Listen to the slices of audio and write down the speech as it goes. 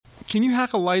Can you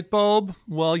hack a light bulb?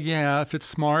 Well, yeah, if it's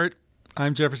smart.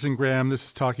 I'm Jefferson Graham. This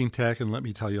is Talking Tech, and let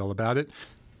me tell you all about it.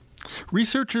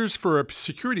 Researchers for a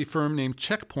security firm named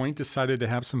Check Point decided to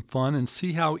have some fun and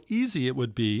see how easy it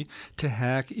would be to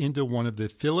hack into one of the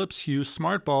Philips Hue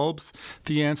smart bulbs.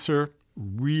 The answer,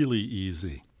 really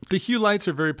easy. The Hue lights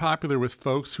are very popular with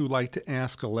folks who like to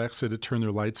ask Alexa to turn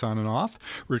their lights on and off,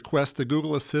 request the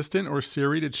Google Assistant or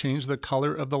Siri to change the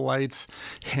color of the lights,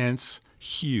 hence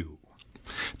Hue.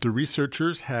 The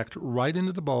researchers hacked right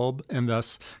into the bulb and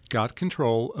thus got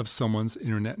control of someone's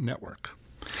internet network.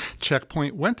 Check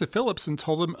Point went to Philips and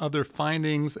told them of their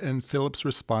findings, and Philips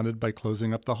responded by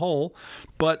closing up the hole.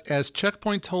 But as Check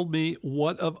Point told me,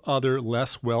 what of other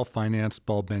less well-financed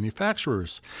bulb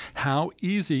manufacturers? How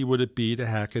easy would it be to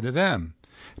hack into them?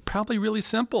 Probably really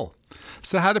simple.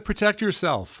 So how to protect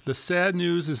yourself? The sad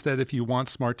news is that if you want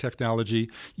smart technology,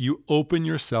 you open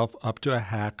yourself up to a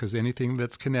hack because anything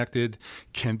that's connected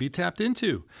can be tapped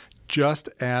into. Just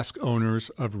ask owners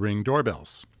of Ring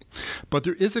doorbells. But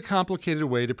there is a complicated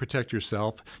way to protect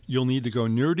yourself. You'll need to go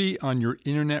nerdy on your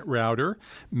internet router.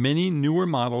 Many newer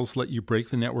models let you break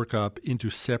the network up into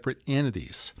separate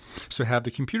entities. So have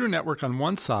the computer network on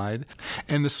one side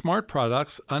and the smart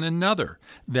products on another.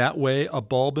 That way, a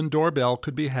bulb and doorbell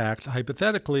could be hacked,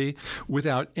 hypothetically,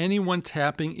 without anyone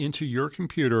tapping into your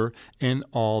computer and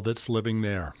all that's living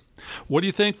there. What do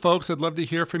you think, folks? I'd love to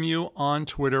hear from you on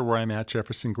Twitter, where I'm at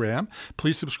Jefferson Graham.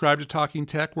 Please subscribe to Talking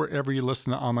Tech wherever you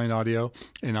listen to online audio,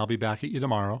 and I'll be back at you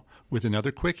tomorrow with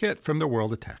another quick hit from the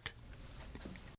world of tech.